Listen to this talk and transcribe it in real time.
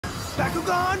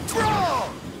Bakugan, draw!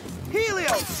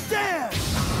 Helios, stand!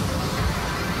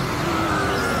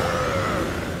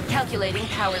 Calculating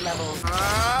power levels.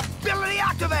 Ability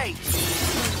activate!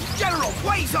 General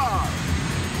Quasar!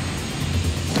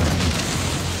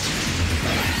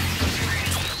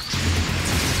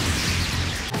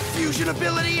 Fusion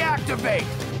ability activate!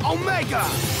 Omega!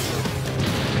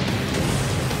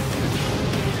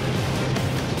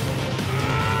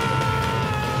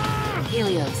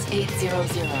 Helios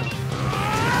 800.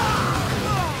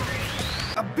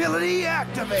 Ability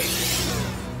activate!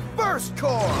 Burst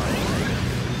Core!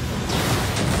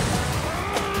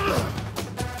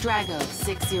 Drago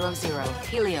 600.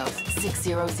 Helios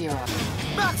 600.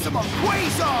 Maximum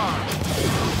Quasar!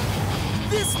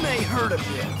 This may hurt a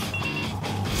bit.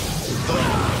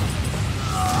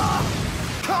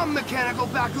 Come, Mechanical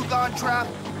Bakugan Trap!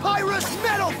 Pyrus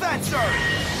Metal Fencer!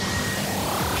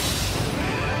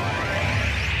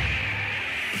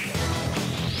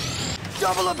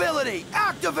 Double ability,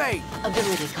 activate!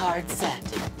 Ability card set.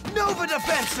 Nova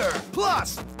Defensor,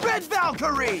 plus Red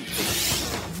Valkyrie!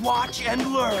 Watch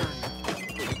and learn.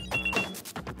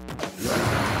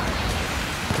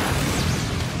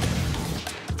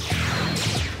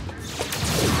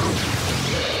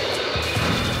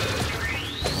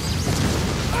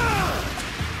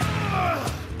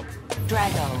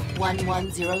 Drago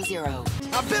 1100.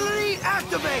 Ability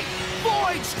activate,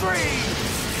 Void Stream!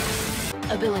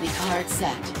 Ability card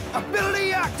set.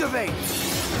 Ability activate!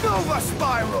 Nova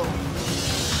Spiral!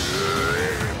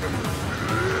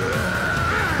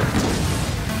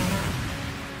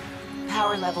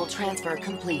 Power level transfer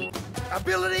complete.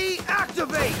 Ability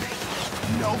activate!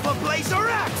 Nova Blazer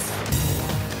X!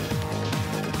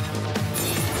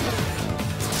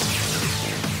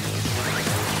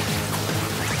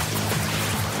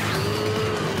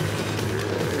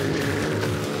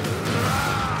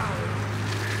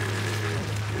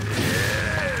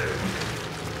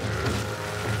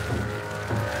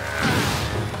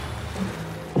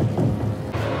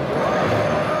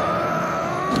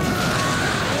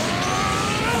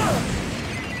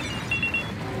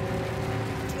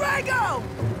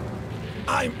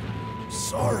 I'm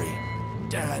sorry,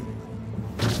 Dad.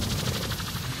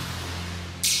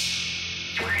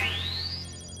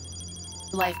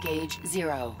 Life gauge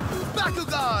 0.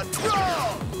 Bakugan,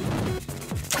 draw!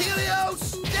 Helios,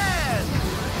 stand!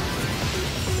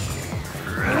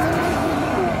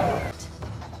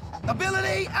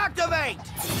 Ability activate!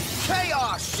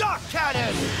 Chaos Shock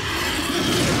Cannon!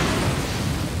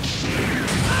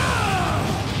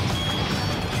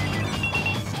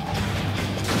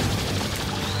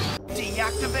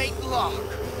 Deactivate lock.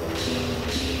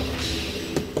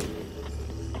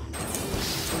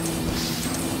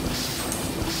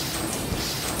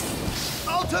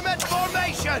 Ultimate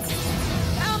formation!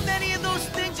 How many of those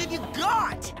things have you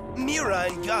got? Mira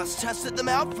and Gus tested them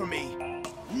out for me.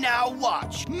 Now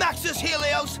watch. Maxus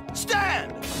Helios,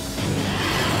 stand!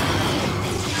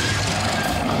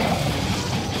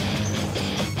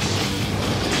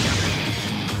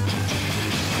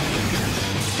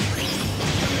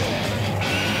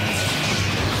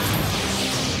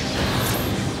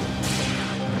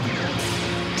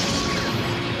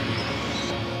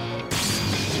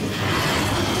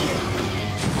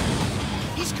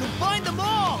 Combine them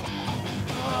all!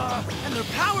 And their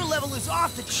power level is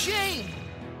off the chain!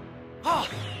 Oh,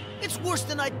 it's worse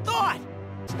than I thought!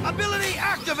 Ability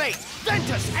activate!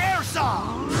 Ventus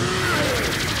Airsaw!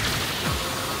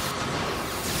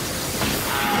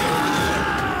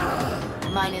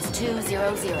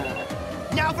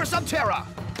 -200. Now for Subterra!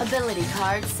 Ability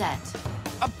card set.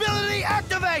 Ability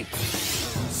activate!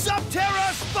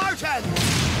 Subterra Spartan!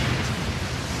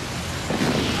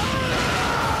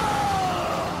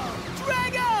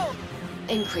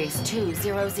 Increase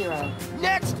 200.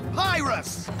 Next,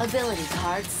 Pyrus! Ability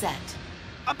card set.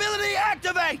 Ability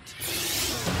activate!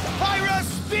 Pyrus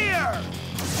Spear!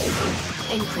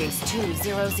 Increase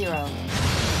 200.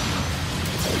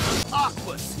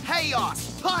 Aquas,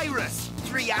 Helios, Pyrus!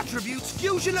 3 attributes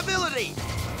fusion ability!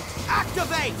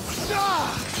 Activate!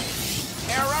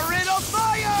 Terra Riddle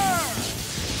Fire!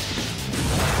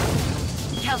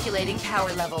 Calculating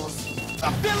power levels.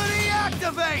 Ability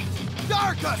activate!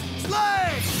 Darkus,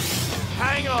 slay!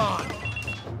 Hang on!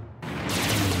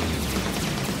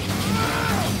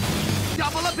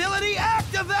 Double ability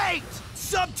activate!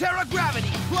 Subterra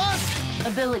Gravity plus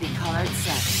Ability card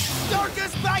set.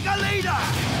 Darkus Bagalita!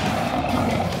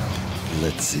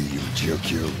 Let's see you jerk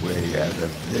your way out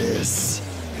of this.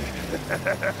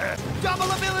 Double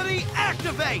ability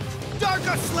activate!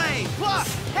 Darkus Slay plus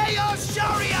Helios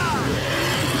Sharia!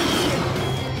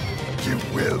 You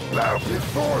will bow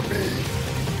before me.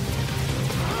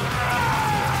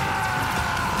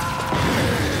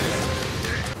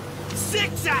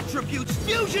 attributes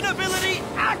fusion ability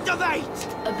activate!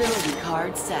 Ability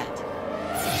card set.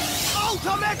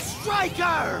 Ultimate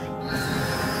Striker!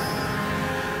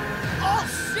 All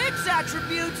 6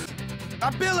 attributes!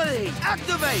 Ability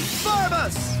activate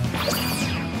Pyrus!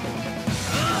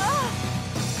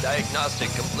 Diagnostic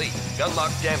complete.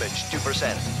 Gunlock damage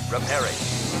 2%. Repairing.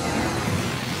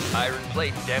 Iron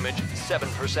plate damage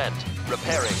 7%.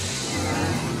 Repairing.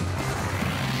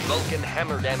 Vulcan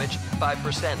hammer damage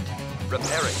 5%.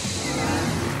 Repairing.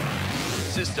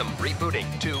 System rebooting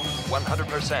to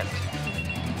 100%.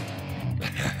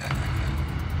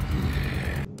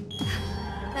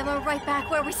 Then we're right back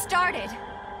where we started.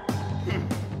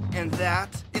 And that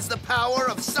is the power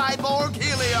of Cyborg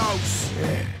Helios!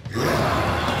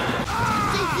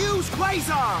 Defuse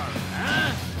Quasar!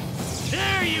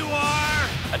 There you are!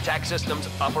 Attack systems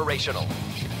operational.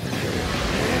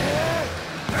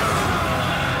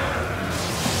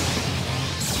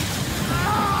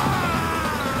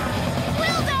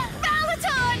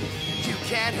 You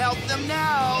can't help them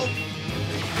now!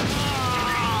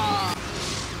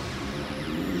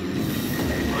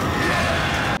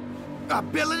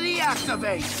 Ability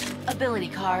activate! Ability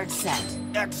card set.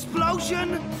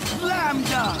 Explosion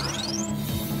Lambda!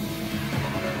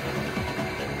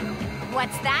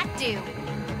 What's that do?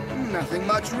 Nothing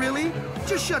much, really.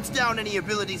 Just shuts down any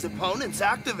abilities opponents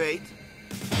activate.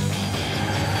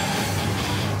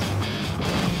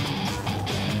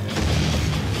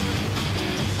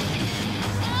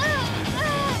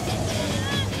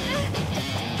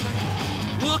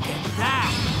 Look at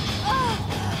that!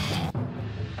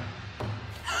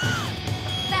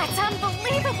 That's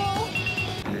unbelievable!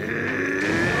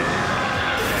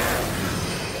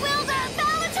 Wilder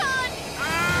Balaton!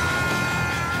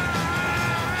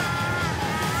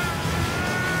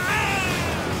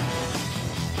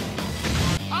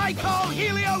 I call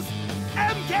Helios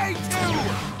MK2!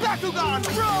 Bakugan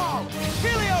Brawl!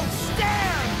 Helios Stand!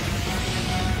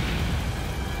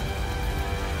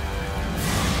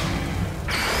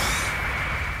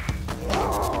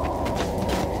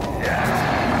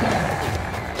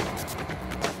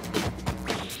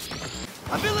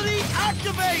 Ability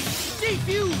activate!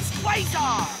 Defuse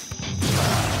Quasar!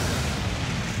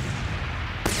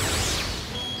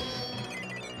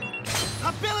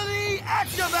 Ability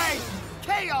activate!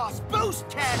 Chaos Boost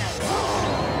Cannon!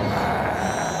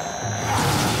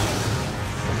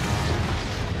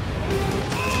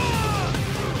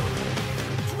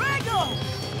 Drago!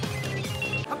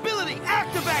 Ability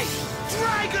activate!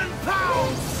 Dragon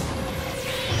Pounce!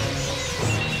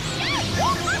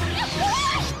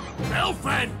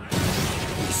 Elfin!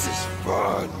 This is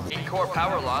fun. Core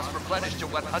power loss replenished to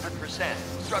 100%.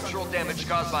 Structural damage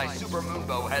caused by Super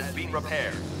Moonbow has been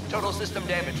repaired. Total system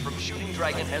damage from Shooting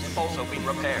Dragon has also been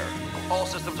repaired. All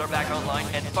systems are back online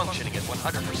and functioning at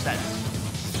 100%.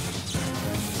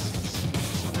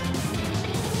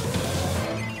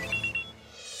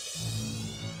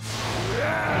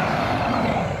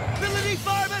 Ability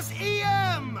Farbus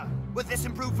EM! With this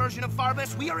improved version of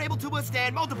Farbus, we are able to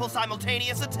withstand multiple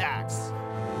simultaneous attacks.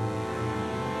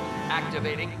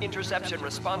 Activating interception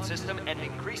response system and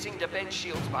increasing defense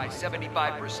shields by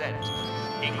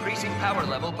 75%. Increasing power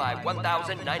level by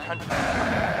 1,900.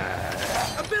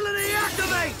 Ability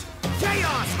activate!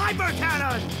 Chaos Hyper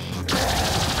Cannon!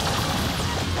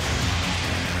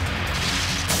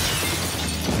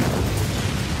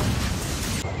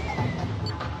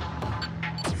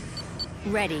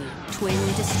 Ready. Twin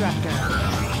Destructor.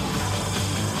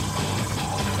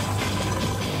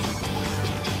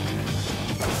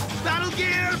 Battle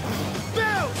Gear,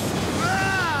 build!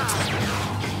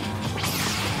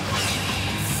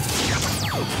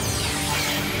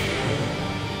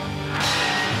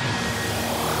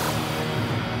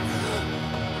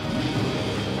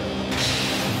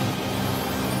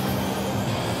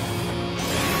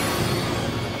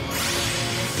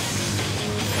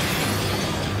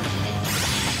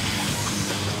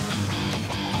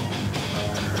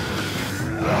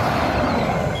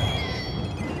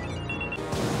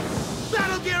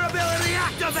 Battle Gear ability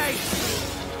activate!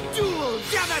 Dual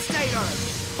Devastator!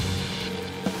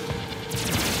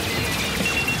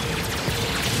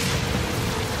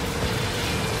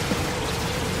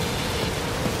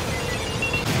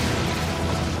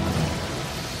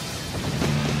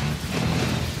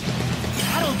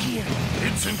 Battle Gear!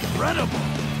 It's incredible!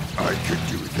 I could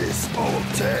do this all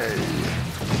day.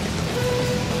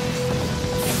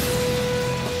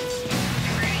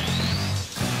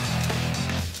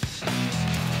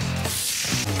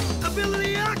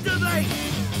 Ability activate!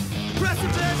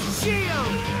 Precipice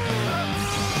Shield!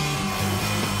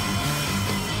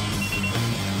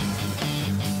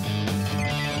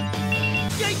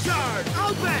 Gate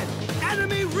Guard, open!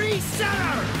 Enemy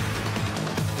recenter!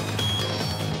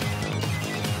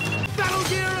 Battle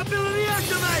Gear ability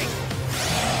activate!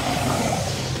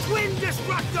 Twin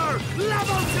Destructor,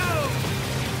 level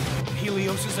 2!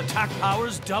 Helios' attack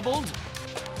powers doubled?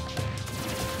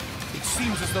 It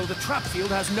seems as though the trap field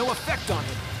has no effect on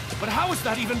him. But how is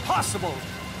that even possible?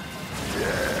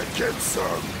 Yeah, get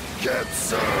some! Get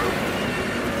some!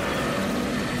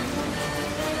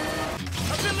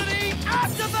 Ability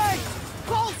activate!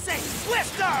 Pulsing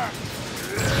Twister!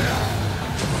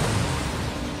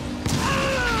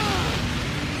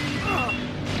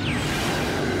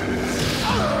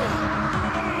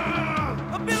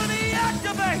 Ability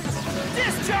activate!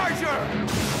 Discharger!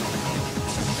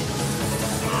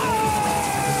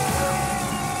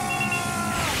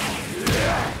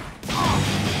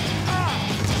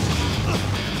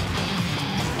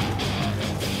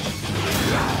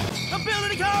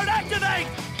 Ability card activate!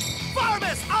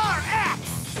 Pyrus RX!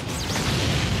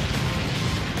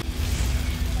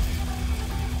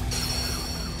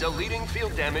 Deleting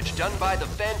field damage done by the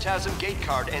Phantasm Gate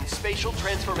Card and Spatial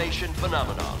Transformation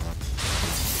Phenomenon.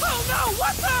 Oh no,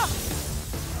 what the?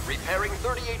 Repairing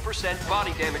 38%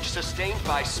 body damage sustained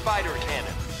by Spider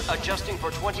Cannon. Adjusting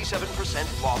for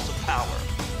 27% loss of power.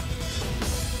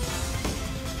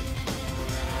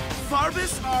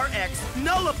 Pyrus RX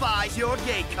nullifies your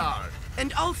gate card,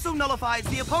 and also nullifies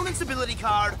the opponent's ability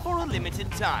card for a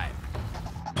limited time.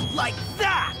 Like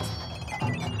that!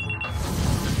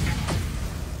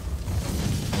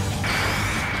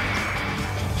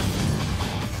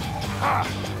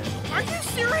 Are you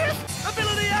serious?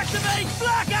 Ability activate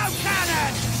Blackout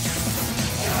Cannon!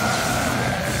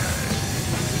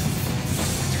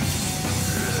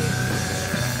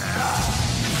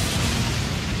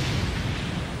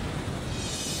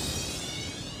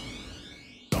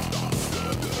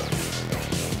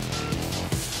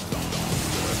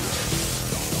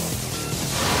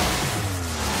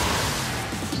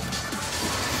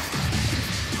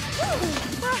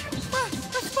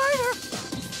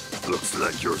 Looks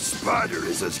like your spider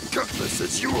is as gutless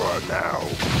as you are now.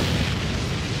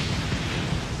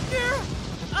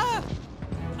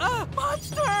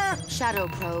 Monster! Shadow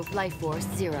Probe Life Force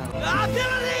 0.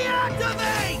 Ability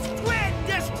activate! Twin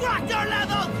Destructor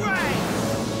level 3!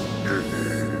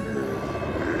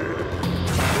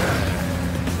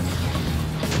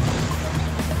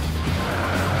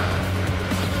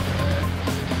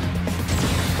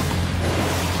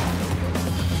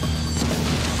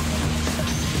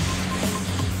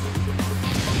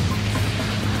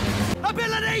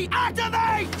 Ability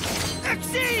activate!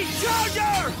 Exceed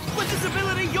Charger! With this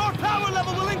ability, your power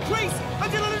level will increase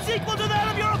until it is equal to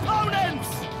that of your opponents!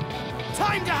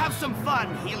 Time to have some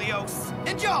fun, Helios.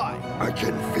 Enjoy! I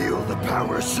can feel the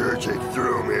power surging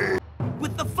through me.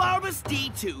 With the Pyrus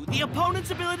D2, the opponent's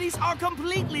abilities are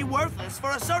completely worthless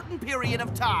for a certain period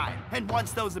of time. And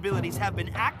once those abilities have been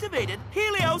activated,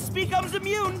 Helios becomes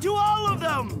immune to all of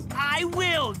them. I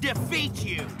will defeat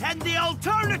you, and the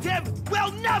alternative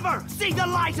will never see the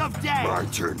light of day. My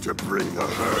turn to bring the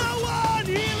hurt. Go on,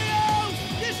 Helios!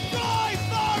 Destroy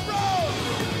Pyrus!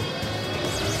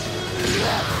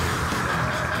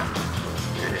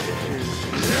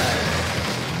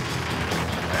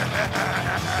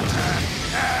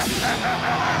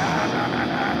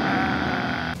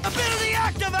 Ability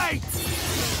activate!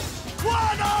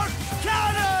 Quad Arc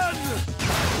Cannon!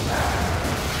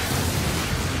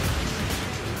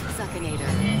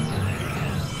 Suckinator.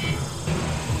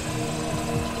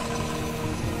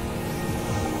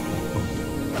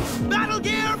 Battle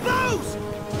Gear boost!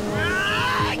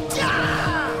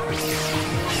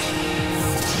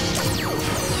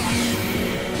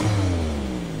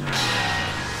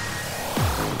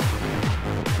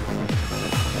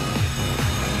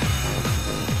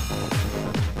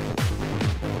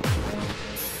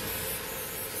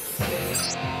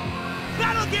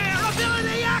 Battle Gear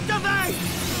ability activate!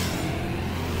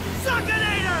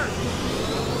 Suckinator!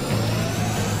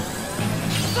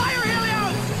 Fire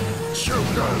Helios!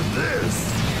 Choke on this!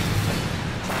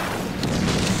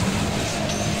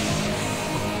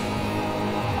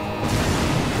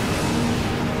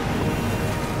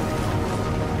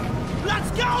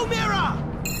 Let's go, Mira!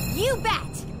 You bet!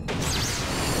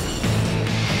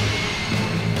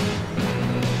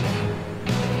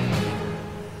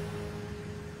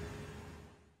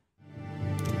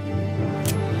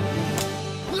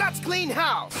 Let's clean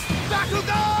house!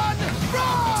 Bakugan,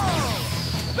 roll!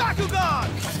 Bakugan,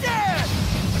 stand!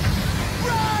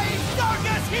 Rise,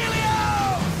 Darkus,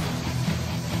 Helios!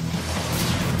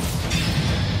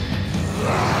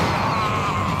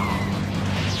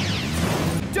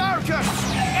 Darkus,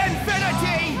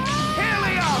 Infinity,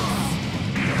 Helios!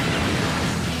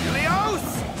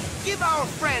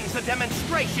 a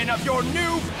demonstration of your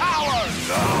new powers!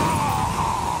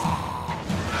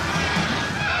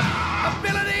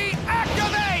 Ability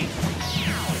activate!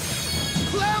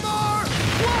 Glamour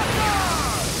Walker!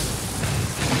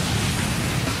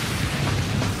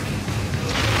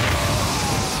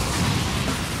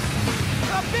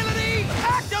 Ability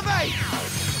activate!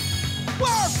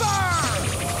 Warfare!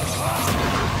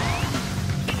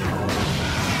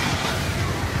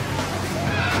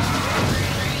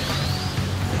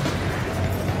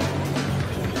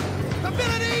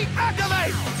 Ability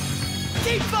activate!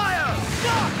 Deep fire!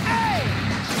 Knock A!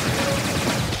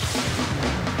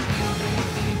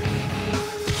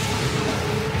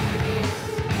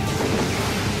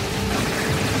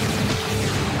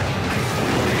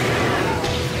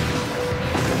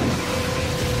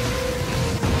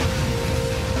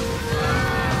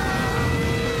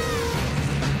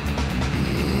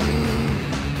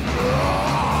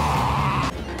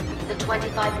 The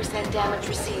 25% damage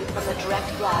received from the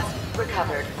direct blast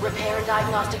recovered. Repair and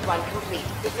diagnostic run complete.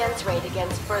 Defense rate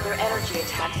against further energy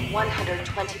attacks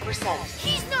 120%.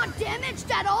 He's not damaged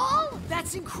at all?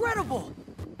 That's incredible!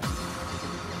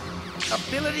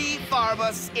 Ability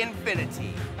Pyrus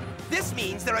Infinity. This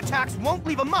means their attacks won't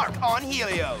leave a mark on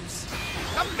Helios.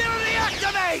 Ability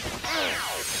activate!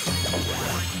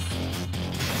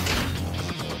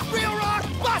 Real Rock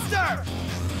Buster!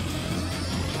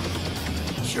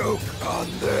 Choke on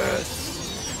this.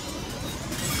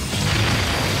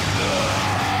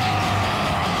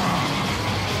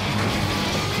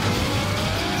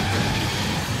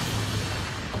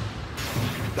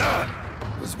 That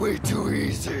was way too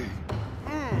easy.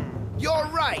 You're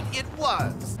right, it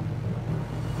was.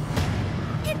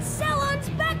 It's Cylon's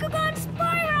Bakugan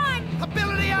Spyron!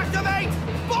 Ability activate!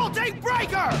 Vaulting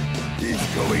Breaker! He's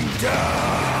going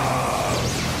down.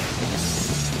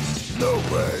 No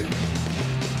way.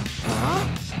 Huh?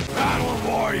 Battle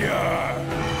Warrior!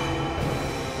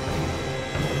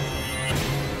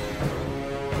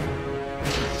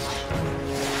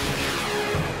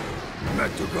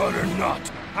 Mectagon or not,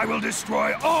 I will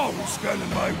destroy all who stand in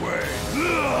my way.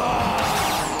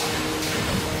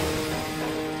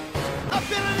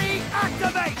 Ability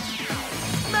activate!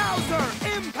 Mauser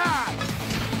impact!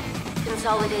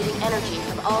 Consolidating energy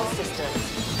from all systems.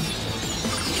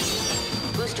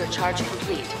 Booster charge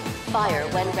complete. Fire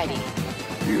when ready.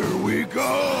 Here we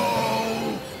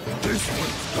go! This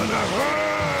one's gonna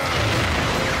hurt!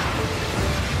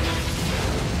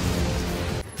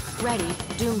 Ready,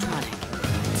 Doomtronic.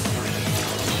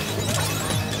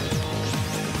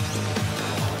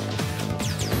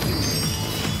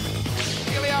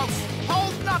 Helios,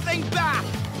 hold nothing back!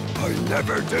 I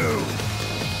never do!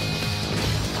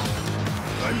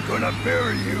 I'm gonna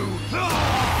bury you!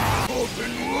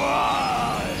 Open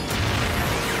wide!